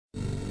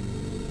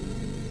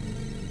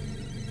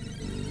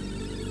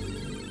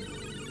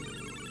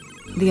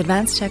the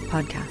Advanced Tech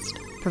Podcast,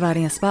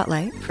 providing a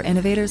spotlight for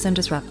innovators and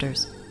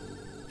disruptors.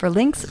 For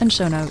links and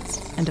show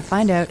notes, and to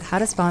find out how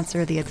to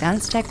sponsor the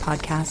Advanced Tech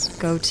Podcast,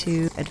 go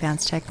to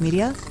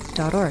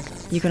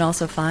advancedtechmedia.org. You can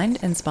also find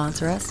and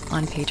sponsor us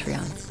on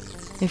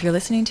Patreon. If you're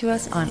listening to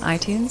us on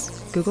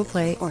iTunes, Google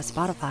Play, or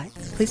Spotify,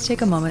 please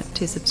take a moment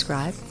to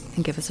subscribe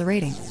and give us a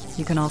rating.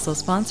 You can also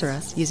sponsor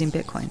us using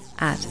Bitcoin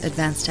at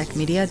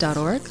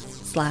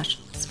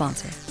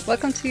advancedtechmedia.org/sponsor.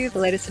 Welcome to the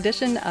latest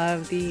edition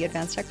of the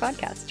Advanced Tech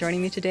Podcast.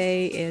 Joining me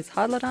today is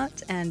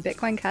Hodlonaut and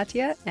Bitcoin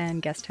Katia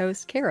and guest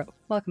host Karo.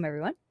 Welcome,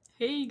 everyone.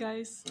 Hey,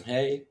 guys.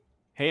 Hey.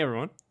 Hey,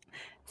 everyone.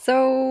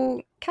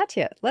 So,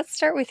 Katia, let's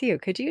start with you.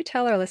 Could you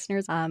tell our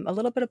listeners a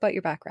little bit about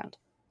your background?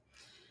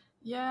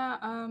 Yeah,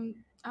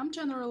 I'm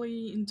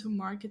generally into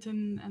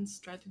marketing and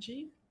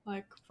strategy.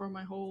 Like for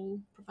my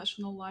whole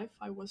professional life,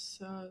 I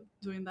was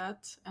doing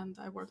that, and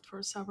I worked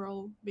for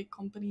several big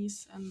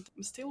companies, and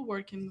I'm still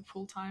working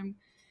full-time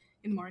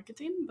in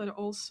marketing, but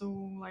also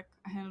like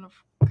I have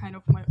kind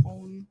of my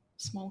own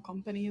small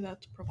company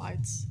that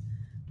provides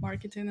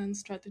marketing and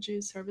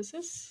strategy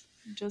services.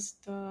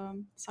 Just a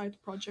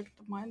side project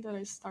of mine that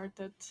I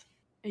started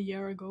a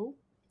year ago.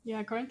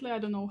 Yeah, currently I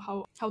don't know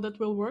how that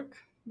will work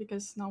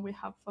because now we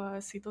have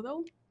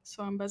Citadel.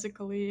 So I'm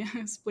basically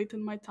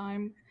splitting my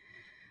time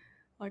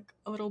like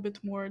a little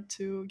bit more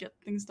to get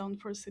things done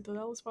for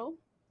Citadel as well.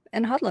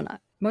 And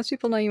Hodlonaut, most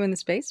people know you in the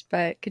space,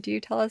 but could you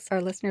tell us,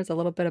 our listeners, a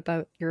little bit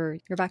about your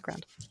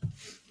background?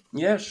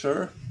 Yeah,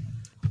 sure.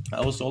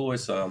 I was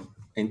always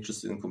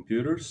interested in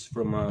computers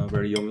from a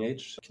very young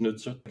age.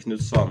 Knut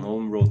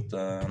Svanholm wrote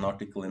an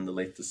article in the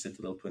latest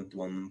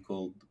Citadel21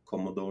 called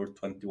Commodore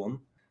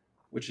 21,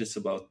 which is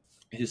about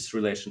his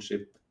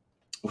relationship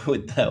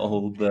with the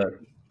old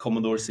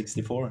Commodore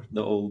 64,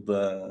 the old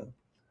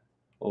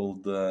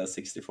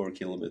 64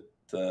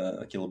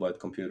 kilobyte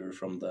computer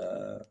from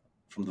the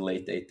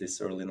late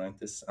 80s, early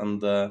 90s.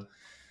 And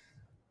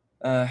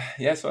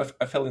so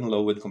I fell in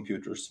love with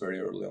computers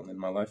very early on in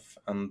my life,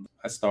 and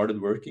I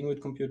started working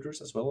with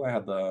computers as well. I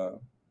had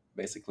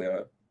basically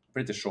a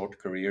pretty short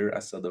career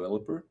as a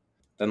developer.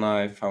 Then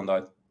I found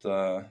out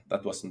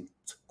that wasn't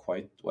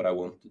quite what I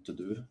wanted to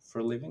do for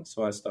a living,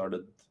 so I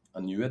started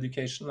a new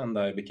education and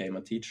I became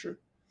a teacher.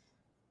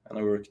 And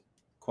I worked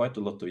quite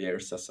a lot of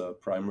years as a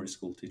primary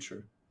school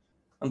teacher.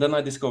 And then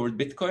I discovered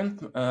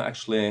Bitcoin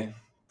actually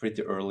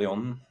pretty early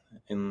on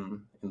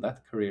in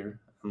that career,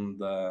 and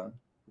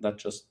that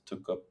just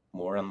took up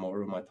more and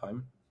more of my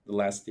time. The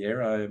last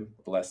 2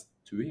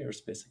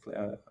 years, basically,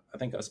 I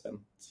think I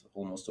spent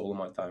almost all of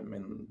my time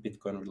in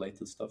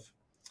Bitcoin-related stuff.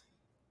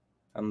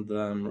 And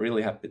I'm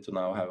really happy to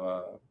now have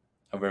a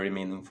very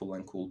meaningful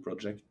and cool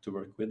project to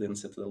work with in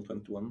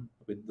Citadel21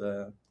 with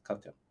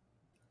Katia.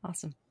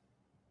 Awesome.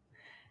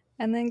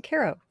 And then,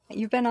 Karo,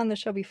 you've been on the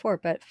show before,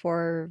 but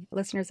for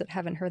listeners that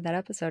haven't heard that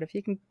episode, if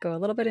you can go a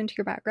little bit into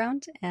your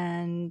background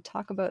and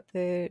talk about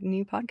the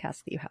new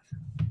podcast that you have.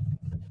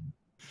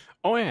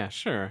 Oh, yeah,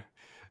 sure.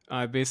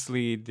 I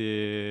basically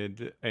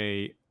did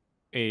a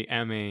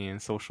MA in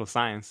social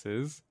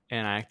sciences,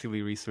 and I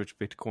actively research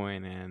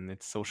Bitcoin and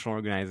its social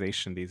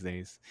organization these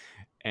days.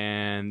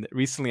 And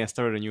recently I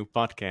started a new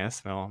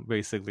podcast. Well,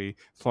 basically,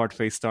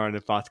 Fartface started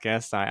a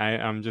podcast.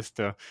 I'm just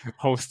a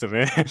host of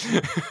it.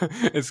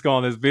 It's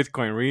called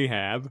Bitcoin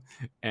Rehab,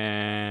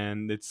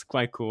 and it's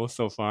quite cool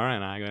so far.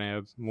 And I'm going to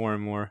have more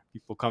and more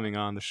people coming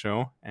on the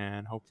show,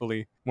 and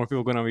hopefully more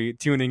people are going to be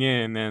tuning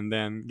in and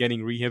then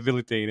getting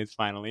rehabilitated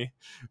finally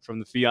from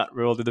the fiat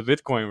world to the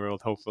Bitcoin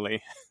world,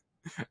 hopefully.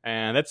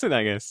 And that's it,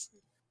 I guess.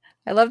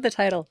 I love the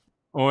title.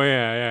 Oh,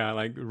 yeah,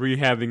 like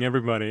rehabbing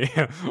everybody.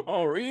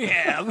 Oh,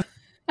 rehab!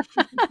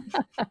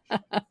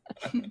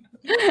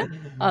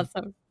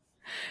 Awesome.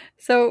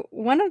 So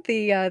one of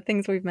the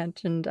things we've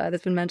mentioned,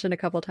 that's been mentioned a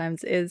couple of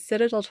times, is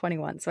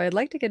Citadel21. So I'd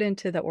like to get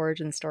into the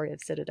origin story of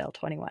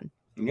Citadel21.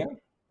 Yeah.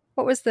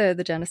 What was the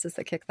genesis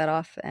that kicked that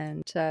off,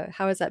 and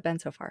how has that been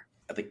so far?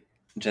 I think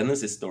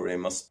genesis story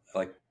must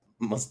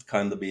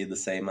kind of be the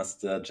same as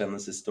the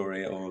genesis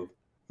story of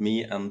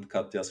me and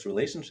Katia's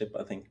relationship,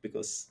 I think,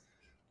 because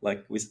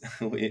like we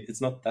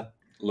it's not that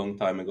long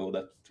time ago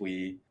that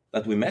we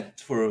met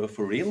for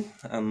real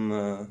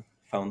and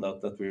found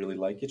out that we really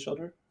like each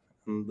other.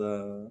 And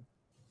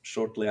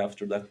shortly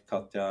after that,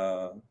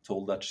 Katia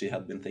told that she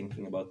had been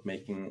thinking about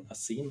making a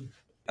zine,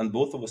 and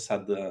both of us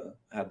had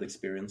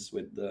experience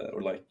with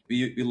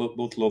we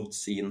both loved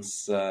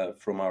zines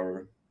from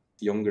our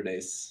younger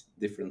days,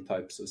 different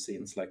types of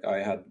zines. Like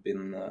I had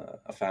been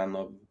a fan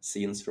of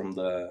zines from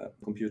the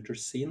computer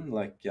scene,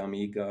 like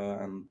Amiga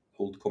and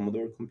old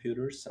Commodore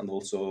computers, and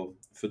also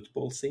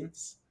football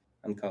zines.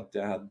 And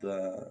Katia had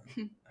you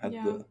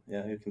can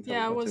tell.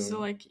 Yeah, I was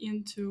like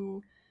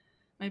into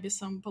maybe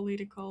some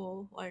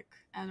political, like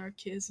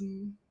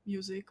anarchism,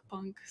 music,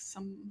 punk,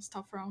 some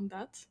stuff around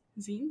that,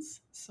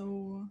 zines.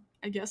 So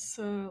I guess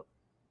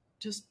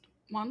just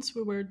once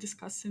we were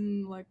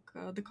discussing like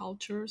the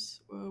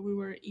cultures we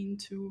were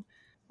into,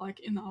 like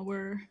in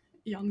our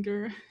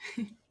younger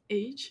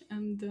age,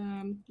 and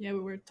we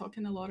were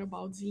talking a lot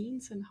about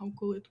zines and how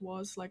cool it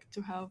was like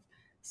to have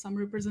some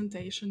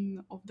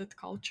representation of that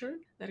culture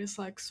that is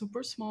like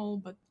super small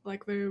but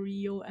like very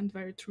real and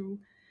very true.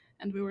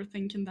 And we were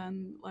thinking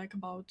then like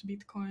about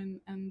Bitcoin,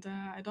 and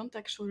I don't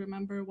actually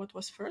remember what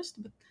was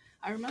first, but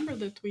I remember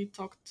that we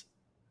talked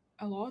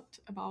a lot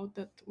about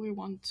that we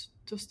want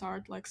to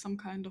start like some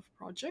kind of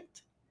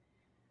project.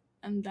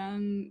 And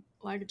then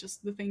like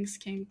just the things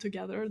came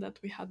together, that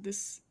we had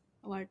this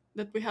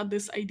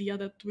idea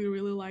that we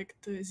really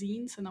liked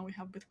zines, and now we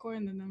have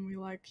Bitcoin, and then we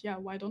like, yeah,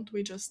 why don't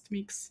we just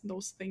mix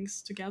those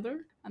things together?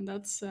 And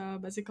that's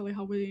basically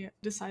how we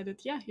decided,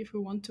 yeah, if we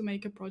want to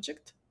make a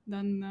project,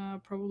 then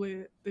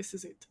probably this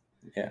is it.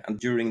 Yeah, and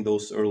during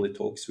those early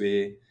talks,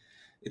 it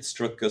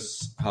struck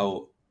us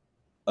how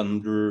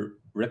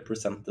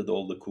underrepresented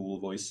all the cool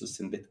voices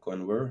in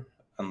Bitcoin were,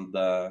 and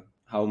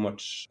how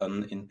much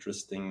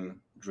uninteresting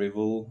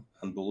drivel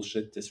and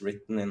bullshit is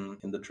written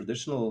in the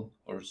traditional,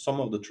 or some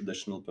of the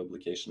traditional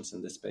publications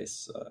in this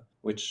space,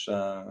 which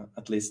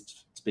at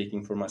least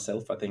speaking for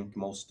myself, I think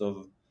most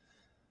of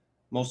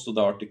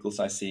the articles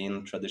I see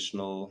in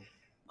traditional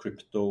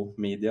crypto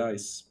media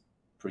is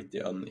pretty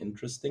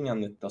uninteresting,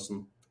 and it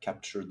doesn't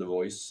capture the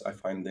voice I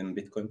find in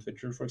Bitcoin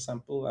Twitter, for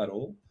example, at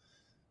all.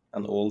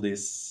 And all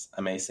these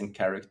amazing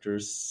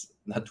characters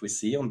that we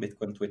see on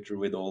Bitcoin Twitter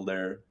with all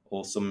their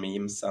awesome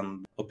memes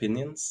and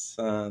opinions,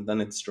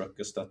 then it struck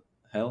us that,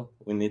 hell,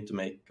 we need to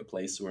make a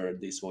place where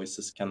these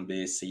voices can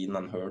be seen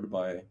and heard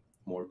by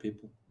more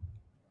people.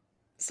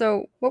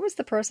 So what was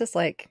the process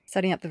like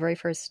setting up the very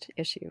first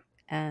issue?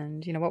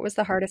 And, what was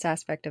the hardest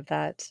aspect of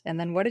that? And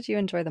then what did you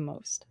enjoy the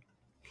most?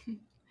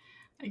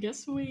 I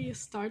guess we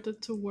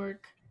started to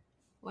work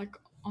like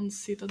on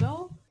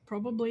Citadel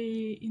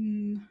probably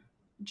in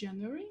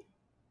January.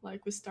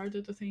 Like we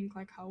started to think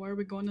like, how are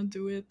we gonna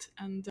do it?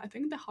 And I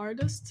think the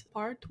hardest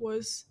part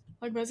was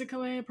like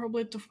basically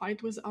probably to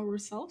fight with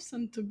ourselves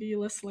and to be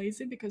less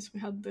lazy, because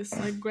we had this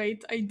like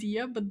great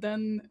idea, but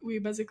then we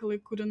basically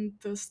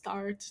couldn't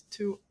start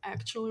to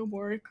actually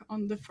work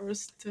on the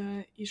first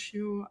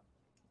issue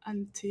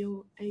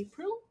until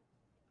April.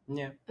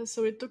 Yeah.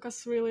 So it took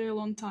us really a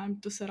long time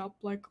to set up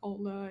like all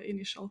the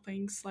initial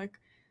things, like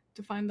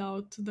to find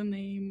out the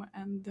name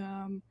and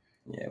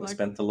Yeah, we like,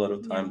 spent a lot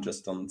of time yeah.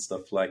 just on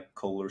stuff like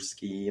color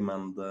scheme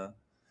and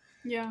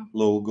Yeah.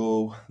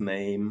 logo,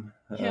 name,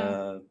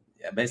 Yeah.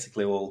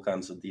 basically all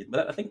kinds of details.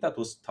 But I think that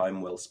was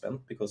time well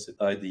spent, because the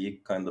idea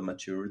kind of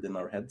matured in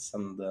our heads,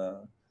 and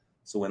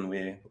so when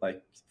we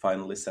like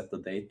finally set the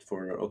date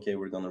for, okay,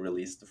 we're gonna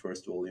release the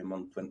first volume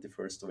on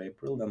 21st of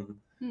April,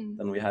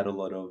 then we had a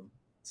lot of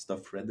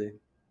stuff ready.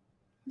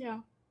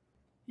 Yeah.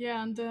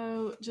 Yeah, and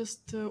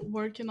just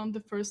working on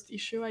the first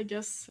issue, I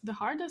guess the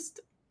hardest,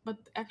 but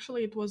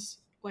actually it was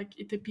like,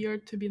 it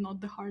appeared to be not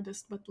the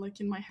hardest, but like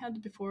in my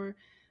head before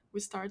we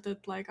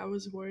started, like I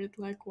was worried,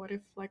 like what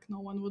if like no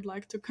one would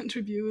like to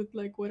contribute,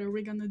 like what are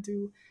we gonna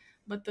do?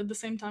 But at the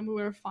same time we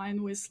were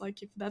fine with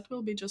like, if that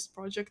will be just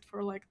project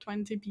for like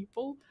 20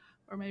 people,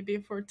 or maybe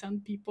for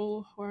 10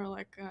 people who are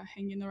like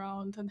hanging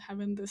around and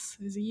having this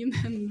zine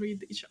and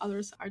read each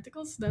other's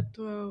articles, that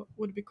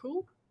would be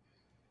cool.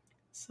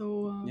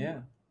 So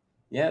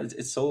yeah,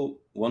 it's so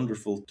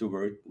wonderful to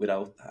work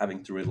without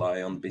having to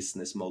rely on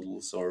business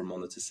models or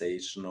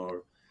monetization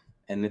or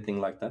anything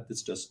like that.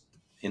 It's just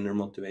inner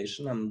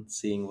motivation and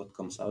seeing what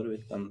comes out of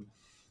it, and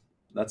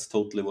that's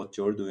totally what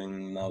you're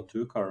doing now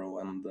too, Karo.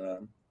 And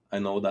I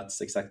know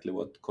that's exactly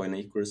what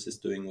Coinequers is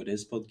doing with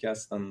his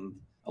podcast,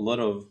 and a lot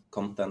of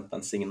content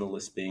and signal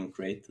is being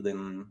created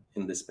in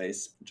this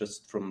space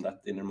just from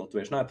that inner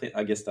motivation.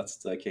 I guess that's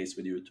the case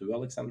with you too,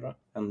 Alexandra.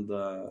 And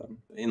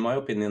in my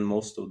opinion,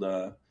 most of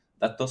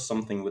that does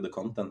something with the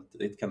content.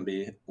 It can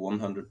be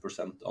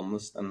 100%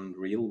 honest and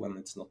real when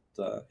it's not.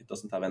 It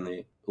doesn't have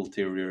any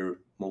ulterior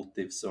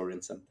motives or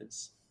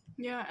incentives.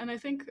 yeah, and I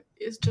think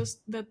it's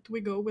just that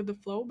we go with the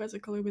flow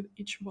basically with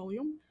each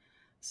volume.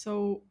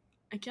 So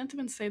I can't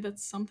even say that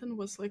something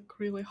was like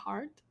really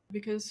hard,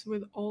 because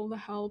with all the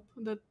help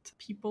that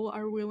people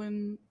are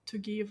willing to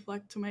give,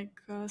 like to make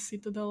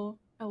Citadel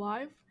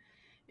alive,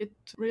 it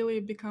really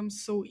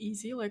becomes so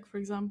easy. Like for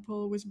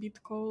example, with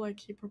Bitco, like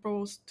he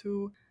proposed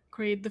to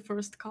create the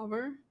first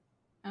cover.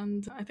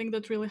 And I think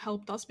that really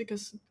helped us,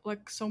 because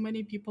like so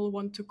many people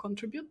want to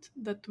contribute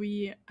that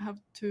we have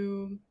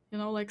to,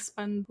 like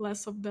spend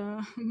less of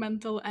the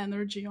mental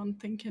energy on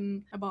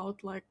thinking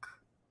about like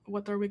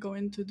what are we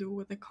going to do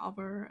with the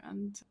cover,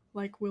 and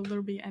like will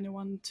there be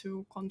anyone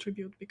to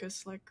contribute,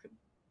 because like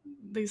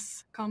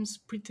this comes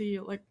pretty,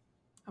 like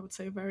I would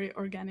say, very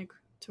organic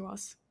to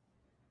us.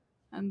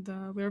 And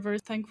we're very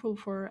thankful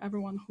for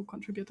everyone who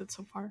contributed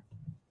so far.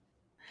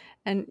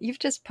 And you've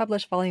just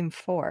published volume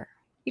 4.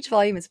 Each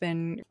volume has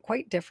been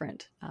quite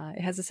different.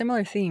 It has a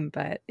similar theme,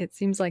 but it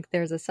seems like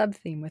there's a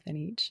sub-theme within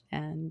each.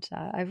 And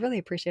I've really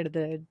appreciated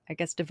the,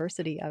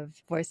 diversity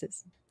of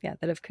voices, that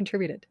have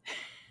contributed.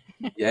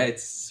 Yeah,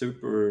 it's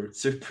super,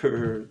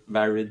 super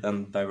varied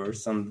and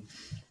diverse. And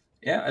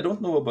yeah, I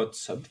don't know about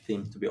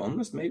sub-theme, to be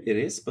honest. Maybe it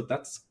is, but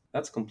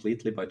that's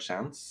completely by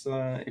chance,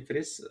 if it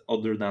is,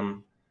 other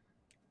than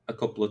a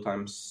couple of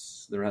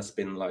times there has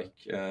been like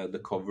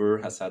the cover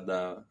has had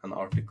an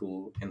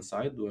article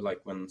inside, or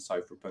like when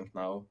Cypherpunk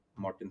Now,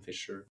 Martin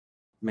Fisher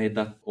made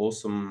that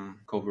awesome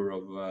cover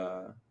of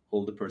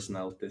all the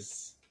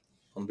personalities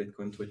on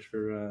Bitcoin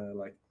Twitter,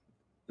 like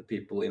the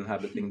people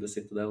inhabiting the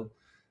Citadel.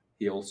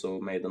 He also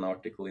made an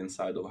article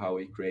inside of how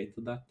he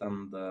created that,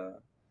 and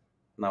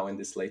now in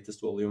this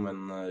latest volume,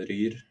 when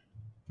Ryr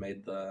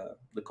made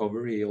the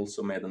cover, he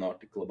also made an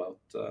article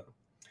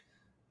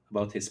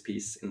about his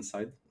piece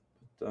inside.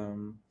 But,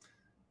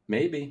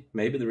 maybe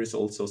there is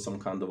also some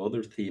kind of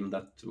other theme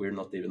that we're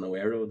not even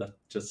aware of, that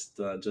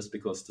just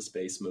because the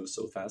space moves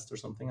so fast or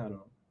something. I don't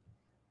know.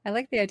 I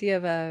like the idea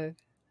of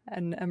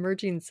an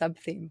emerging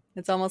sub-theme.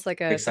 It's almost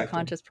like a Exactly.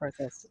 subconscious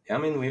process. I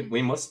mean,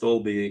 we must all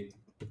be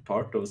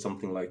part of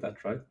something like that,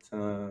 right?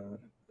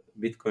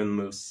 Bitcoin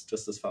moves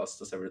just as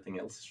fast as everything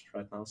else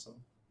right now.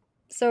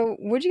 So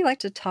would you like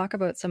to talk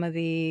about some of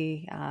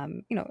the,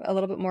 a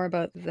little bit more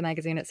about the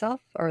magazine itself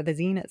or the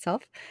zine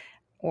itself?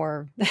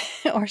 Or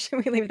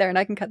should we leave it there and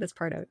I can cut this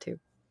part out too?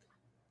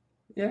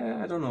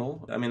 Yeah, I don't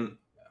know. I mean,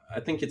 I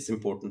think it's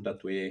important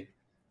that we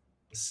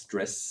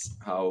stress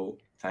how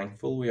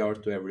thankful we are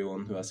to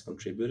everyone who has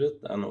contributed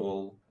and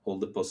all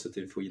the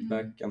positive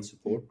feedback and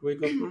support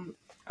we've gotten.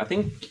 I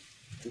think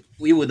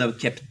we would have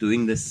kept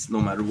doing this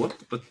no matter what,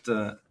 but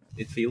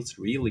it feels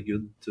really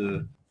good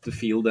to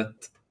feel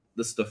that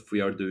the stuff we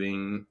are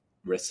doing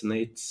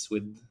resonates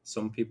with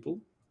some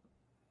people.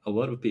 A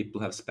lot of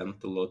people have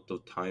spent a lot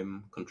of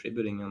time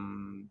contributing,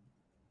 and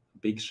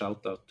big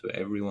shout out to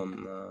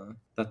everyone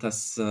that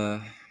has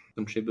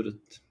contributed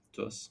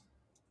to us,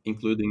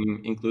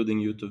 including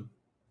you too.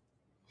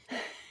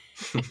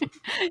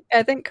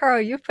 I think Karo,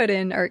 you put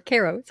in, or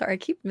Karo, sorry, I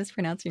keep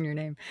mispronouncing your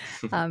name.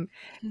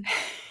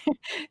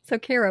 So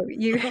Karo,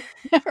 you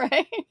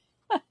right?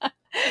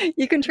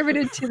 You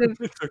contributed to the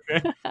It's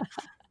okay.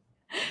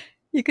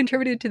 you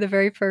contributed to the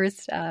very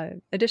first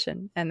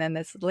edition, and then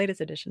this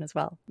latest edition as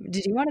well.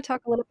 Did you want to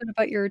talk a little bit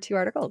about your two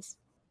articles?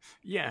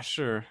 Yeah,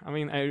 sure. I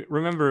mean, I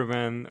remember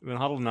when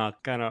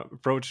Hodlonaut kind of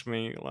approached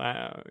me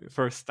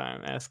first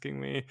time, asking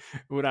me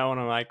would I want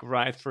to like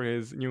write for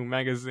his new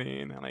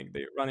magazine, and like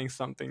they're running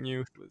something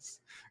new. I was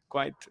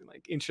quite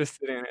like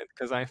interested in it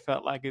because I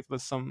felt like it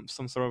was some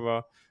sort of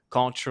a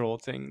cultural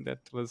thing that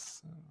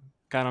was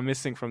kind of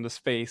missing from the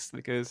space,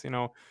 because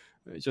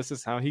just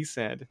as how he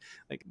said,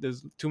 like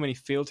there's too many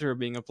filter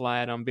being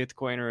applied on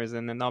Bitcoiners,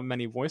 and then not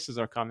many voices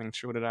are coming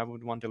through that I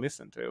would want to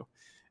listen to.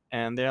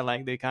 And they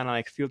kind of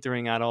like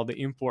filtering out all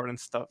the important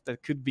stuff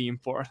that could be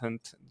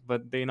important,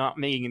 but they're not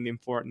making it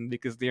important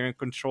because they're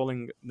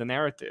controlling the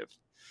narrative.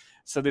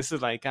 So this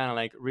is like kind of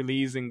like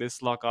releasing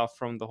this lock off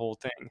from the whole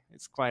thing.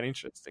 It's quite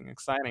interesting,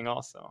 exciting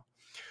also.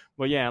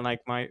 But yeah,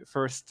 like my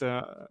first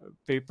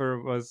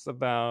paper was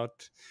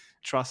about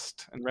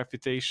trust and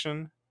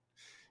reputation,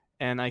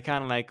 and I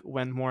kind of like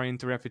went more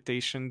into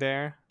reputation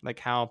there, like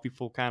how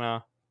people kind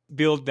of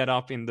build that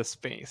up in the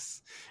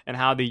space and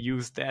how they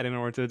use that in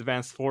order to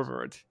advance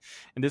forward.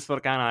 And this is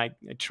what kind of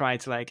like I try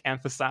to like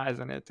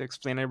emphasize on it, to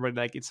explain to everybody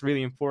like it's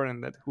really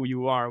important that who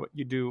you are, what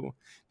you do,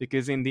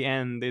 because in the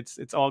end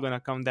it's all gonna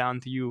come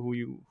down to you,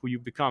 who you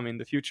become in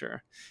the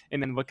future,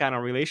 and then what kind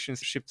of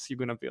relationships you're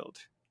gonna build.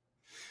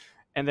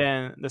 And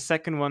then the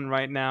second one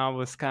right now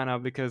was kind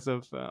of because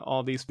of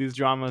all these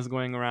dramas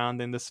going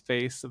around in the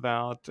space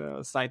about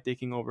site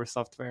taking over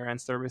software and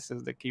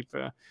services that keep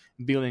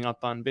building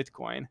up on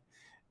Bitcoin.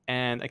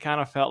 And I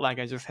kind of felt like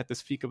I just had to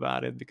speak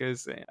about it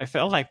because I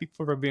felt like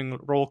people were being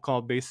roll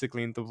called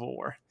basically into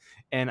war.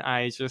 And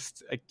I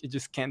just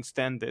can't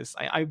stand this.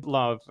 I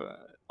love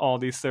all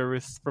these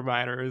service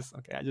providers.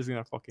 Okay, I'm just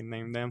gonna fucking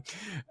name them.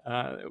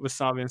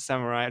 Wasabi and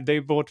Samurai. They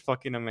both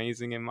fucking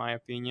amazing in my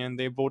opinion.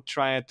 They both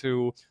try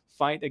to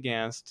fight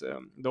against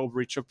the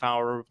overreach of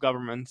power of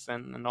governments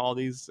and all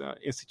these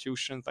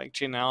institutions like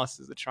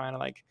Chainalysis that try to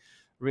like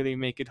really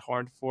make it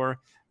hard for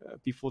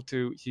people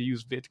to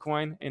use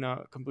Bitcoin in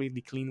a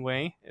completely clean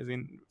way, as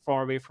in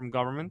far away from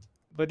government.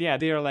 But yeah,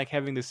 they are like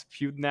having this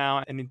feud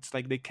now, and it's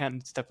like they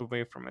can't step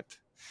away from it.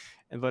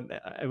 But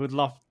I would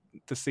love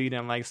to see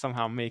them like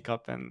somehow make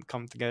up and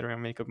come together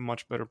and make a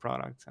much better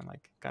product, and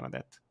like kind of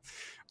that.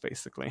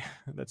 Basically,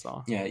 that's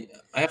all. Yeah,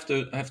 I have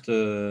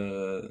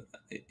to.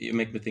 You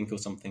make me think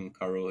of something,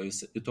 Karo. You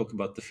talk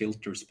about the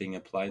filters being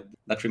applied.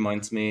 That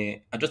reminds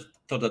me. I just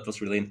thought that was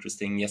really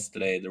interesting.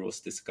 Yesterday, there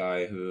was this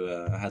guy who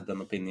had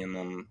an opinion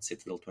on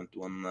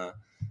Citadel21.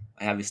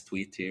 I have his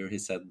tweet here. He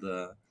said,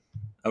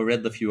 "I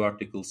read a few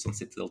articles on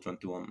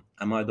Citadel21.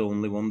 Am I the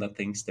only one that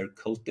thinks they're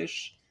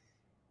cultish?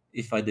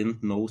 If I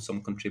didn't know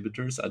some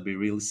contributors, I'd be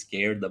really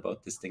scared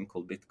about this thing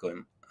called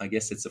Bitcoin. I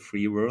guess it's a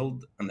free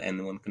world and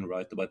anyone can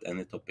write about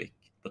any topic.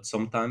 But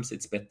sometimes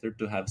it's better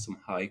to have some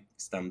high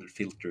standard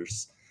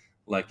filters,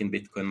 like in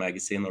Bitcoin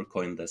Magazine or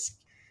CoinDesk.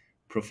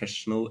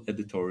 Professional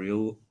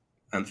editorial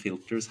and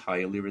filters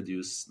highly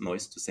reduce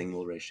noise to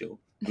signal ratio."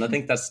 And I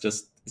think it's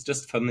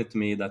just funny to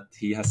me that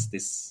he has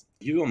this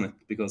view on it,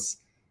 because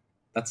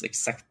that's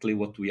exactly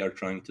what we are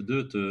trying to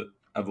do, to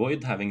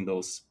avoid having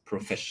those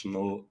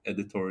professional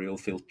editorial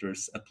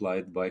filters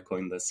applied by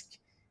CoinDesk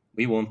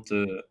we want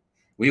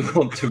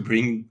to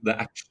bring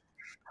the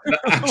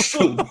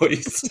actual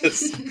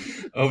voices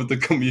of the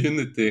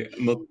community,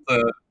 not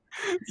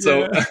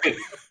so. Yeah.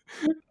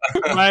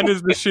 Mine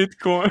is the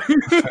shitcoin.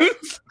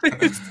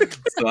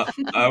 So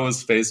I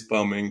was face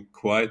palming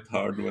quite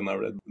hard when I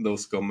read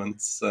those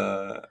comments,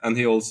 and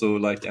he also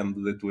like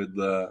ended it with,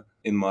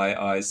 "In my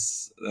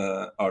eyes,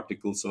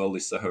 articles of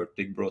Alyssa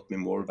Hertig brought me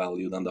more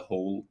value than the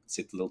whole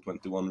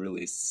Citadel21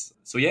 release."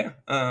 So yeah,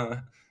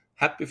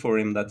 happy for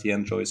him that he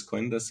enjoys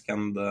CoinDesk,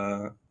 and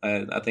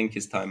I think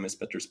his time is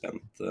better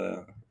spent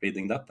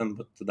reading that,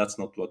 but that's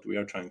not what we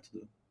are trying to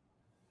do.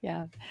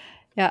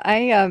 Yeah,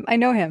 I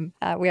know him.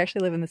 We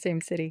actually live in the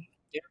same city.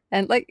 Yeah.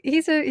 And like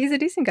he's a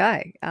decent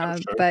guy.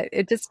 Sure. But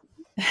it just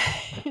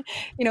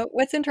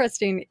what's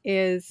interesting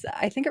is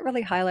I think it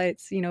really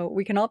highlights,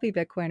 we can all be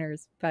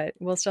Bitcoiners, but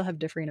we'll still have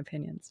differing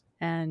opinions.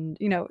 And,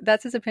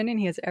 that's his opinion.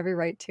 He has every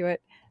right to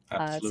it.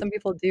 Some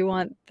people do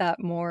want that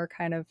more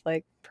kind of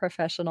like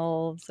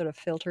professional sort of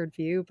filtered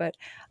view, but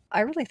I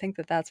really think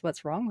that that's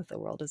what's wrong with the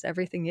world, is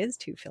everything is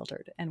too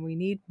filtered and we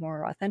need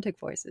more authentic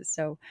voices.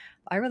 So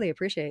I really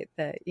appreciate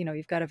that,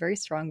 you've got a very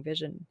strong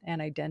vision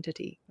and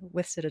identity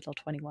with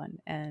Citadel21.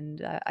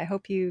 And I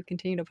hope you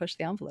continue to push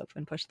the envelope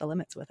and push the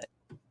limits with it.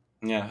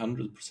 Yeah,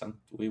 100%.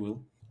 We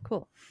will.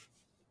 Cool.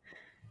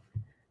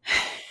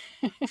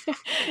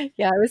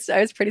 Yeah, I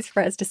was pretty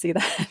surprised to see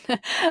that.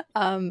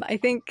 I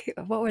think,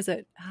 what was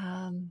it?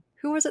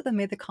 Who was it that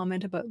made the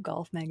comment about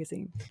Golf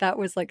Magazine? That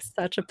was like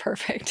such a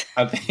perfect.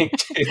 I think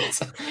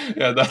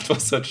that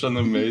was such an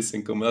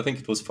amazing comment. I think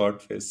it was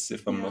Fartface,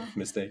 if I'm not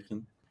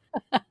mistaken.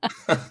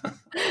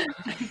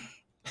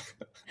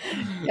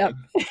 Yep.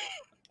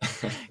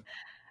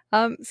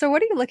 So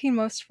what are you looking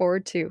most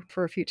forward to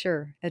for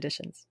future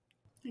editions?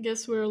 I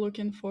guess we're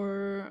looking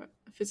for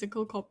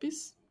physical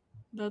copies.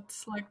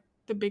 That's like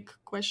the big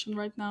question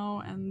right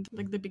now, and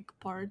like the big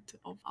part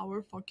of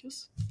our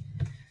focus.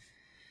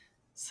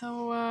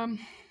 So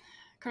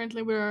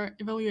currently we're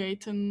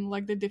evaluating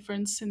like the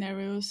different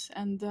scenarios,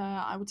 and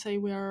I would say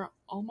we are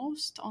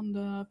almost on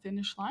the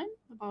finish line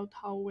about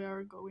how we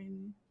are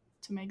going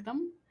to make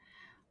them,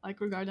 like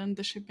regarding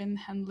the shipping,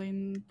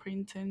 handling,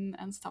 printing,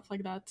 and stuff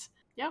like that.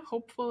 Yeah,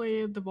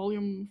 hopefully the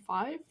volume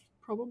 5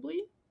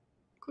 probably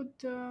could.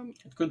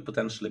 It could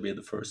potentially be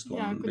the first one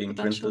yeah, could being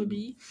potentially printed.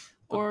 be.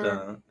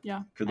 Or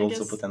could I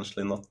also guess,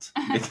 potentially not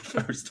be the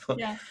first one.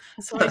 Yeah,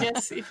 so I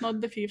guess if not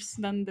the 5th,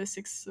 then the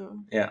 6th.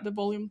 The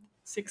volume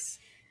 6.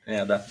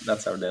 Yeah,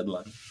 that's our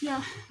deadline.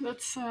 Yeah,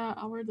 that's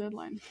our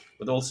deadline.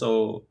 But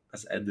also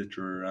as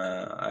editor,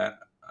 I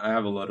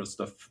have a lot of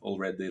stuff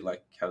already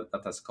like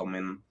that has come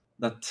in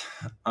that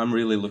I'm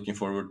really looking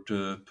forward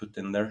to put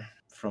in there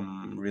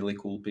from really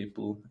cool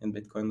people in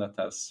Bitcoin that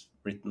has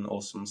written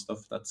awesome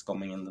stuff that's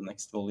coming in the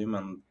next volume.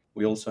 And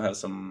we also have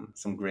some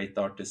great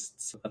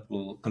artists that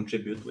will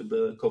contribute with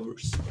the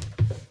covers.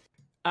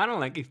 I don't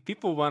like, if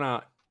people want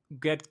to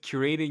get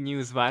curated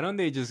news, why don't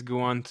they just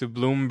go on to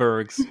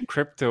Bloomberg's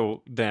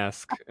crypto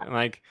desk?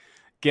 Like,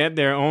 get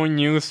their own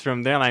news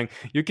from there. Like,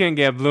 you can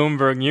get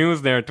Bloomberg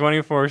news there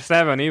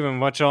 24/7. Even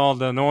watch all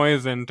the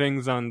noise and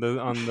things on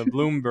the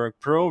Bloomberg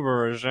Pro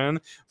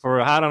version for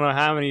I don't know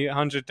how many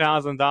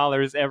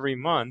 $100,000 every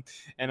month,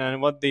 and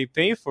then what they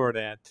pay for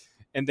that.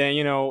 And then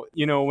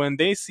when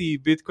they see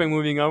Bitcoin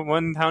moving up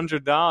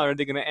 $100,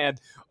 they're gonna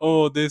add,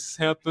 "Oh, this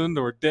happened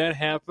or that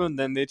happened."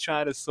 Then they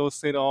try to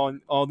associate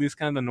all these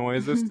kind of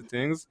noises to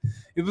things.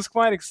 It was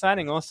quite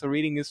exciting. Also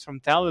reading this from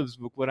Talib's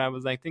book, what I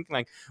was like thinking,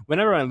 like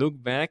whenever I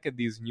look back at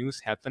these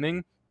news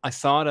happening, I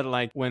saw that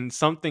like when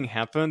something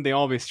happened, they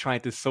always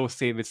tried to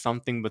associate with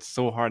something, but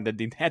so hard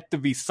that it had to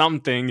be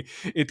something.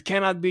 It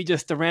cannot be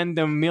just a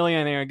random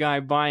millionaire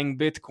guy buying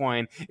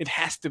Bitcoin. It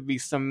has to be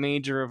some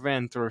major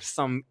event or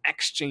some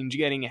exchange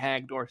getting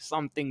hacked or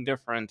something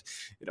different.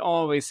 It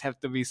always have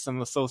to be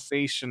some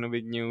association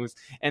with news.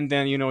 And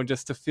then,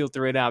 just to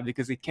filter it out,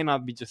 because it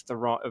cannot be just a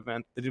raw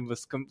event, that it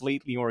was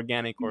completely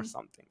organic or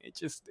something. It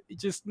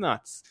just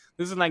nuts.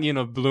 This is like,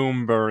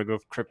 Bloomberg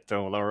of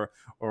crypto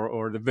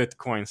or the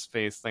Bitcoin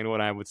space. Like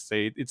what I would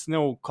say, it's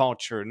no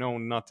culture, no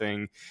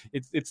nothing.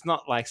 It's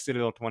not like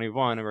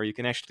Citadel21 where you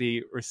can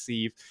actually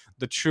receive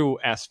the true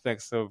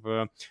aspects of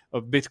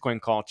Bitcoin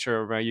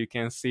culture, where you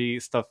can see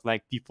stuff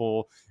like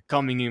people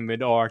coming in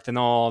with art and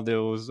all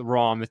those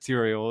raw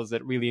materials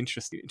that really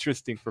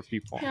interesting for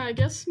people. Yeah, I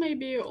guess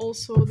maybe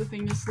also the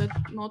thing is that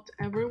not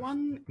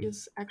everyone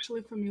is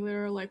actually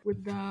familiar like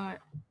with the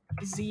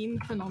zine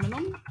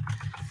phenomenon,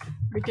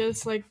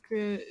 because like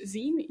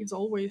zine is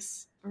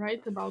always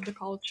right about the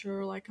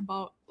culture, like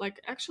about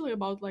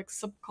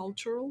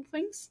subcultural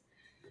things.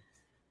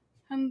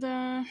 And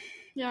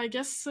I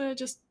guess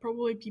just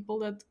probably people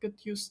that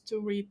got used to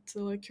read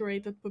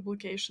curated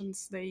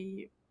publications,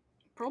 they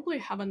probably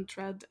haven't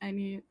read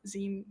any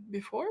zine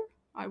before,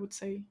 I would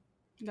say.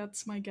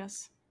 That's my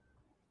guess.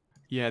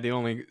 Yeah, they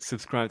only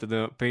subscribe to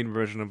the paid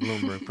version of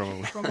Bloomberg,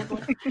 probably.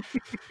 Probably.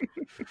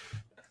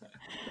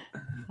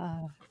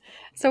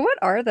 So what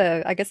are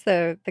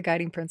the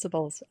guiding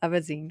principles of a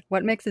zine?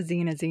 What makes a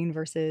zine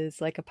versus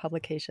like a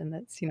publication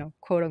that's,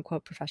 quote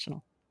unquote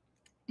professional?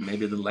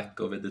 maybe the lack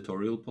of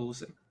editorial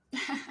policy.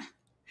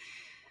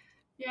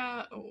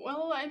 Yeah,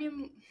 well, I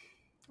mean,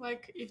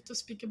 like, if to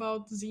speak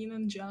about zine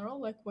in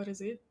general, like, what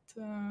is it?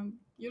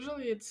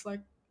 Usually it's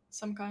like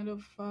some kind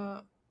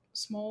of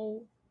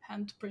small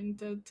hand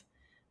printed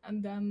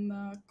and then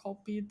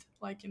copied,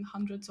 like in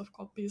hundreds of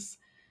copies,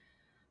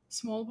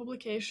 small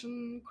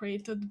publication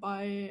created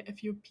by a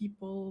few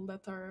people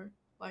that are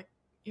like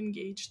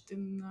engaged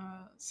in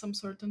some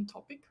certain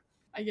topic.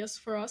 I guess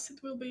for us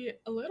it will be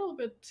a little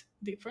bit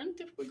different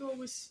if we go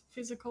with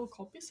physical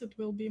copies. It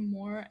will be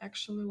more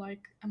actually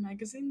like a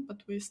magazine,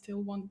 but we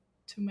still want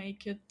to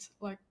make it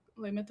like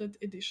limited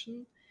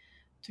edition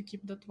to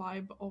keep that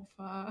vibe of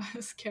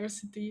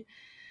scarcity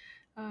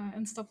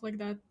and stuff like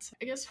that.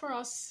 I guess for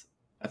us,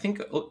 I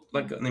think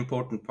like an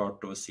important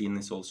part of a scene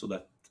is also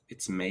that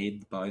it's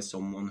made by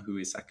someone who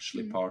is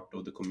actually part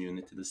of the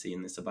community the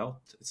scene is about.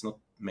 It's not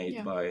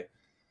made by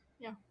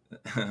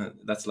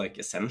that's like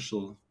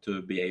essential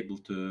to be able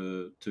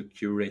to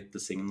curate the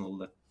signal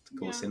that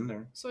goes in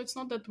there. So it's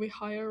not that we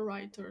hire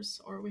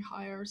writers or we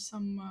hire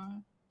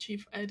some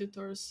chief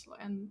editors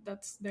and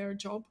that's their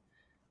job.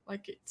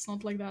 Like, it's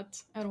not like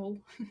that at all.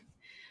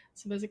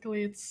 So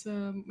basically it's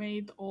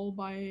made all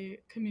by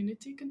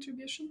community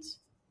contributions.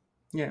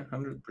 Yeah,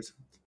 100%.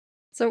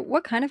 So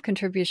what kind of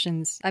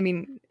contributions? I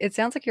mean, it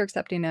sounds like you're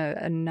accepting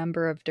a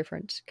number of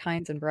different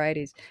kinds and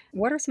varieties.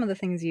 What are some of the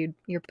things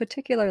you're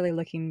particularly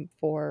looking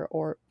for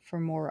or for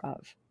more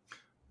of?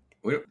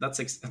 I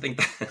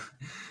think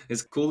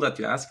it's cool that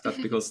you asked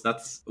that, because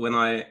that's when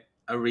I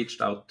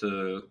reached out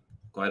to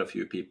quite a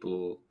few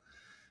people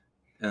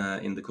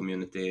in the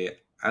community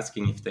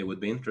asking if they would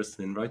be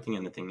interested in writing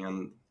anything.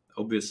 And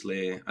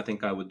obviously, I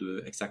think I would do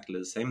exactly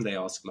the same. They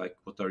ask like,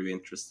 what are you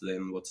interested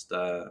in? What's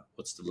the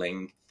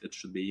length it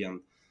should be?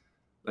 And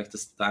like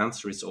the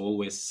answer is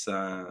always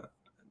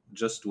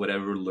just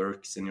whatever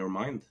lurks in your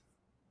mind,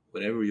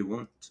 whatever you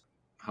want,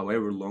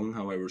 however long,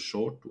 however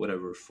short,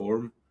 whatever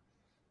form.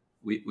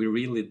 We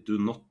really do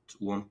not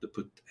want to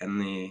put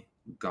any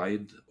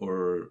guide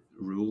or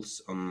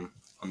rules on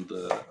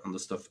the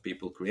stuff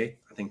people create.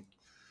 I think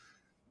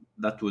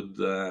that would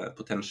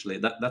potentially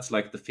that's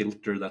like the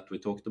filter that we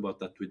talked about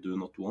that we do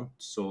not want.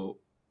 So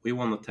we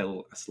want to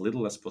tell as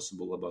little as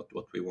possible about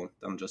what we want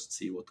and just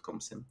see what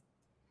comes in.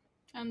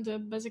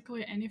 And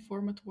basically any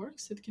format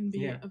works. It can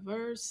be a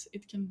verse,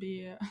 it can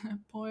be a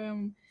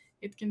poem,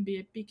 it can be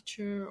a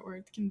picture, or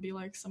it can be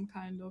like some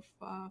kind of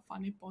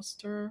funny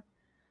poster.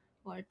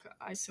 Like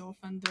ICO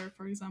Offender,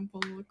 for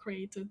example,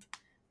 created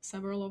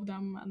several of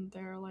them, and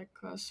they're like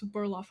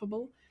super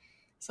laughable.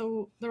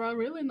 So there are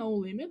really no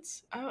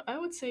limits. I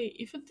would say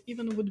if it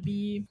even would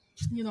be,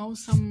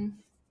 some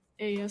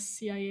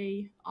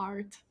ASCIA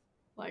art,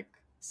 like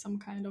some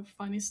kind of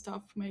funny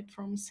stuff made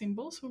from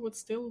symbols, we would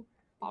still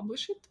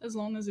publish it as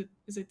long as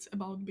it's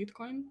about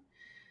Bitcoin.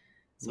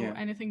 So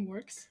anything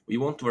works. We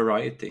want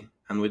variety,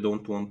 and we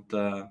don't want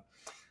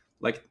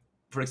like,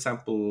 for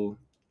example,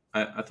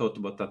 I thought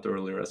about that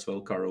earlier as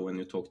well, Karo, when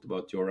you talked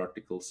about your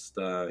articles,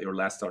 your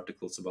last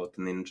articles about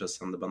the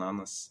ninjas and the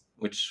bananas,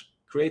 which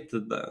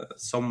created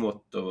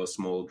somewhat of a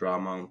small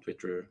drama on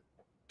Twitter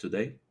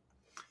today.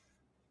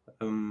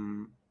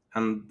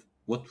 And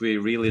what we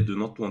really do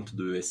not want to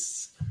do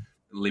is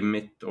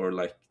limit or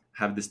like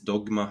have this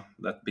dogma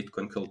that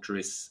Bitcoin culture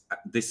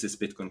this is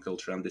Bitcoin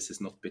culture and this is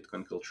not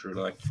Bitcoin culture.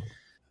 Like,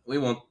 we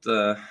want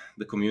the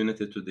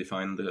community to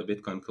define the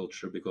Bitcoin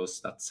culture because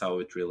that's how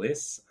it really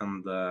is.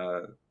 And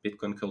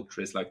Bitcoin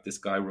culture is like this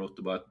guy wrote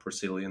about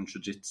Brazilian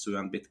Jiu-Jitsu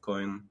and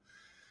Bitcoin.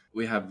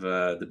 We have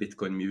the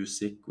Bitcoin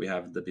music, we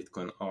have the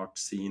Bitcoin art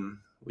scene,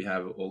 we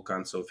have all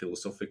kinds of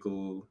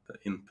philosophical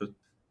input.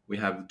 We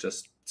have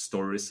just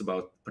stories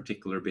about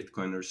particular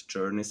Bitcoiners'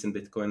 journeys in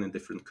Bitcoin in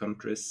different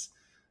countries.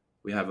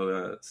 We have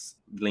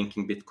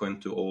linking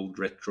Bitcoin to old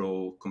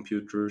retro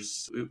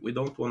computers. We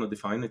don't want to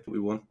define it. We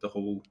want the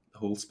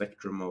whole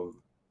spectrum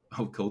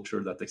of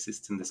culture that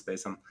exists in this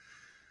space. And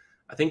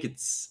I think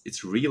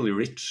it's really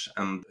rich.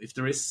 And if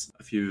there is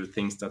a few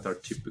things that are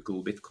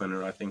typical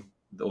Bitcoiner, I think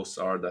those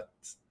are that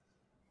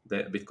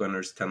the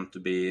Bitcoiners tend to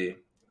be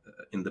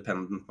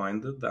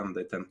independent-minded, and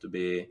they tend to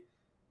be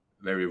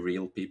very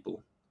real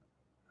people.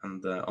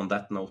 And on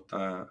that note,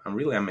 I'm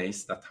really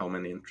amazed at how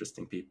many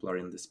interesting people are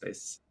in this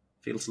space.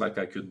 Feels like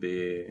I could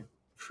be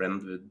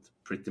friend with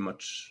pretty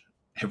much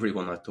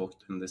everyone I talk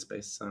to in this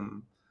space.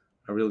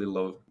 I really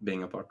love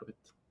being a part of it.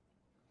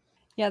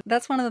 Yeah,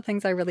 that's one of the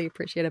things I really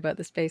appreciate about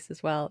the space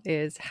as well,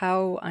 is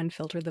how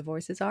unfiltered the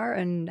voices are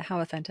and how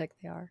authentic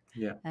they are.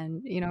 Yeah.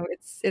 And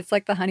it's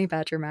like the honey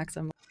badger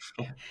maxim.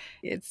 Yeah.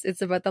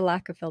 It's about the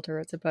lack of filter.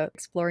 It's about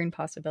exploring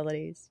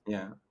possibilities.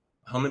 Yeah.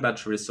 Honey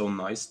badger is so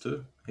nice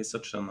too. He's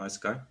such a nice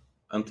guy.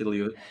 Until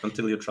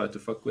you try to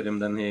fuck with him,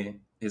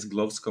 then his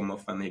gloves come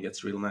off and he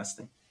gets real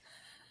nasty.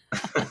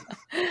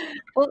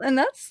 Well, and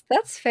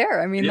that's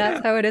fair. I mean,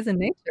 that's how it is in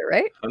nature,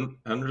 right?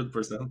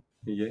 100%.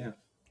 Yeah.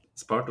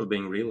 It's part of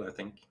being real, I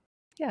think.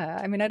 Yeah.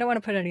 I mean, I don't want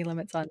to put any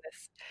limits on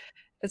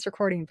this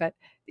recording, but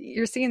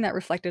you're seeing that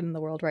reflected in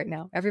the world right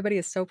now. Everybody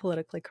is so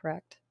politically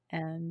correct.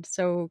 and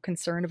so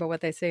concerned about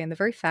what they say. And the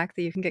very fact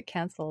that you can get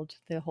canceled,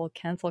 the whole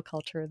cancel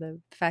culture, the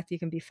fact that you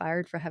can be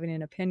fired for having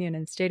an opinion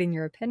and stating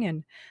your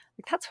opinion,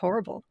 like, that's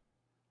horrible.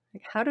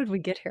 Like, how did we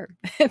get here?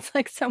 It's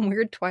like some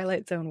weird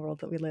Twilight Zone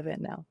world that we live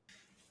in now.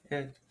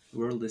 Yeah, the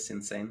world is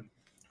insane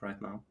right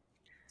now.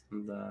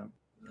 And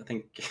I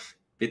think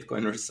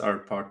Bitcoiners are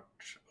part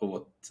of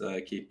what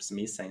keeps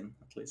me sane,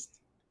 at least.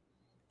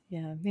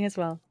 Yeah, me as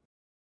well.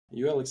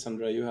 You,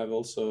 Alexandra, you have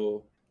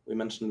also, we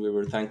mentioned we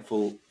were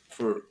thankful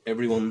for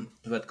everyone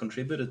who had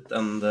contributed,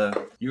 and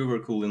you were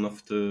cool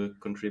enough to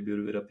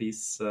contribute with a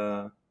piece,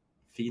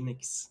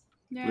 Phoenix.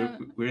 Yeah,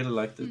 we really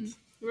liked it.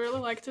 We really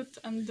liked it,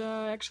 and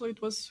actually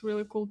it was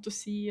really cool to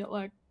see,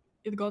 like,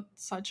 it got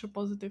such a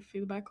positive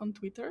feedback on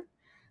Twitter.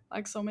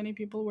 Like, so many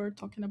people were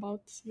talking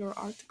about your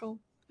article.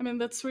 I mean,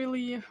 that's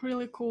really,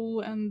 really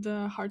cool and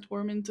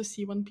heartwarming to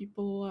see when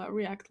people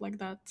react like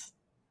that.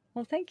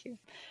 Well, thank you.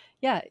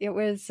 Yeah, it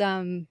was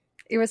something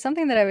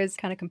that I was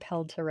kind of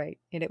compelled to write.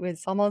 It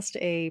was almost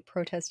a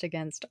protest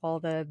against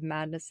all the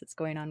madness that's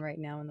going on right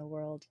now in the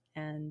world.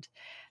 And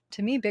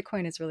to me,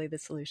 Bitcoin is really the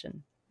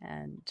solution.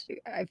 And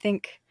I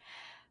think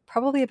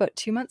probably about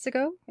 2 months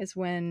ago is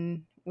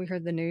when we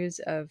heard the news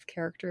of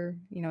Character,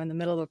 in the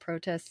middle of a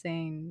protest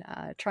saying,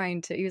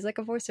 he was like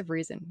a voice of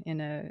reason in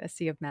a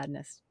sea of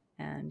madness.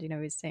 And,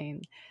 he's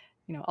saying,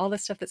 all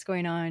this stuff that's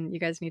going on, you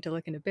guys need to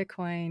look into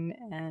Bitcoin.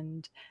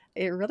 And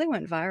it really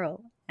went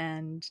viral.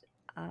 And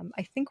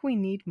I think we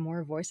need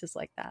more voices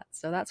like that.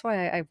 So that's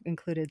why I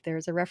included,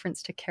 there's a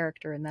reference to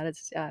Character, and that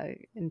is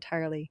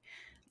entirely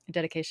a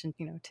dedication,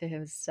 to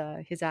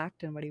his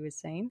act and what he was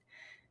saying.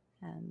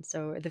 And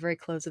so at the very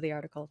close of the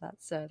article,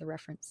 that's the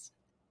reference.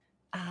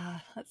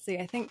 Let's see,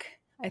 I think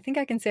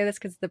I can say this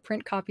because the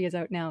print copy is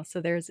out now.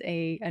 So there's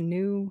a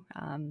new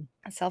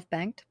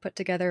Selfbankt put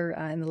together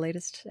in the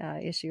latest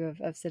issue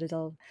of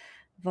Citadel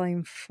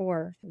Volume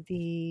 4,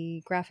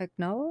 the graphic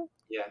novel.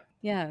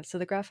 Yeah, so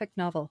the graphic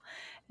novel.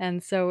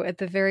 And so at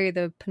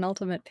the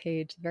penultimate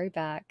page, the very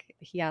back,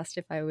 he asked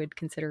if I would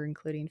consider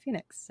including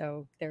Phoenix.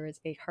 So there is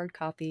a hard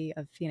copy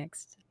of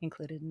Phoenix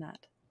included in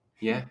that.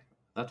 Yeah,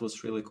 that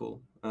was really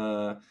cool.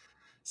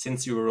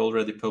 Since you were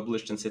already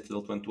published in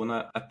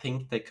Citadel21, I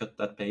think they cut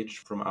that page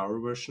from our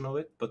version of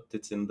it, but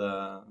it's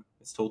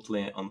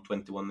totally on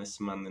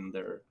 21ism and in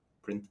their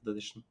printed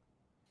edition.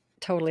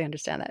 Totally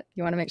understand that.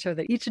 You want to make sure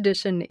that each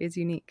edition is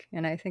unique,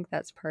 and I think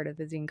that's part of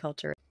the zine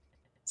culture.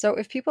 So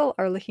if people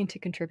are looking to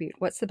contribute,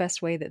 what's the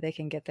best way that they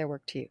can get their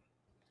work to you?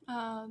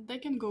 They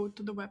can go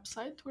to the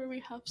website where we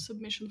have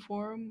submission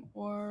form,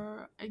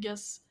 or I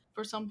guess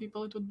for some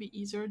people it would be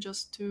easier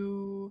just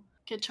to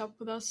catch up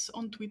with us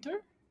on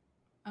Twitter.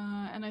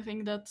 And I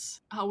think that's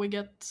how we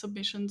get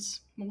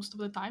submissions most of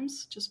the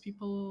times, just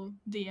people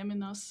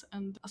DMing us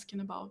and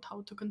asking about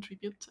how to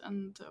contribute,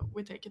 and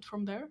we take it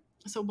from there.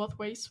 So both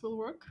ways will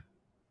work.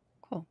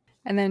 Cool.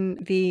 And then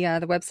the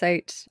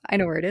website, I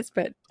know where it is,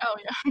 but... Oh,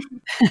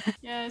 yeah.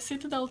 Yeah,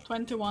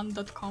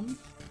 Citadel21.com.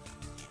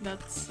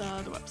 That's the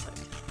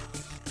website.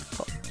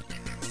 Cool.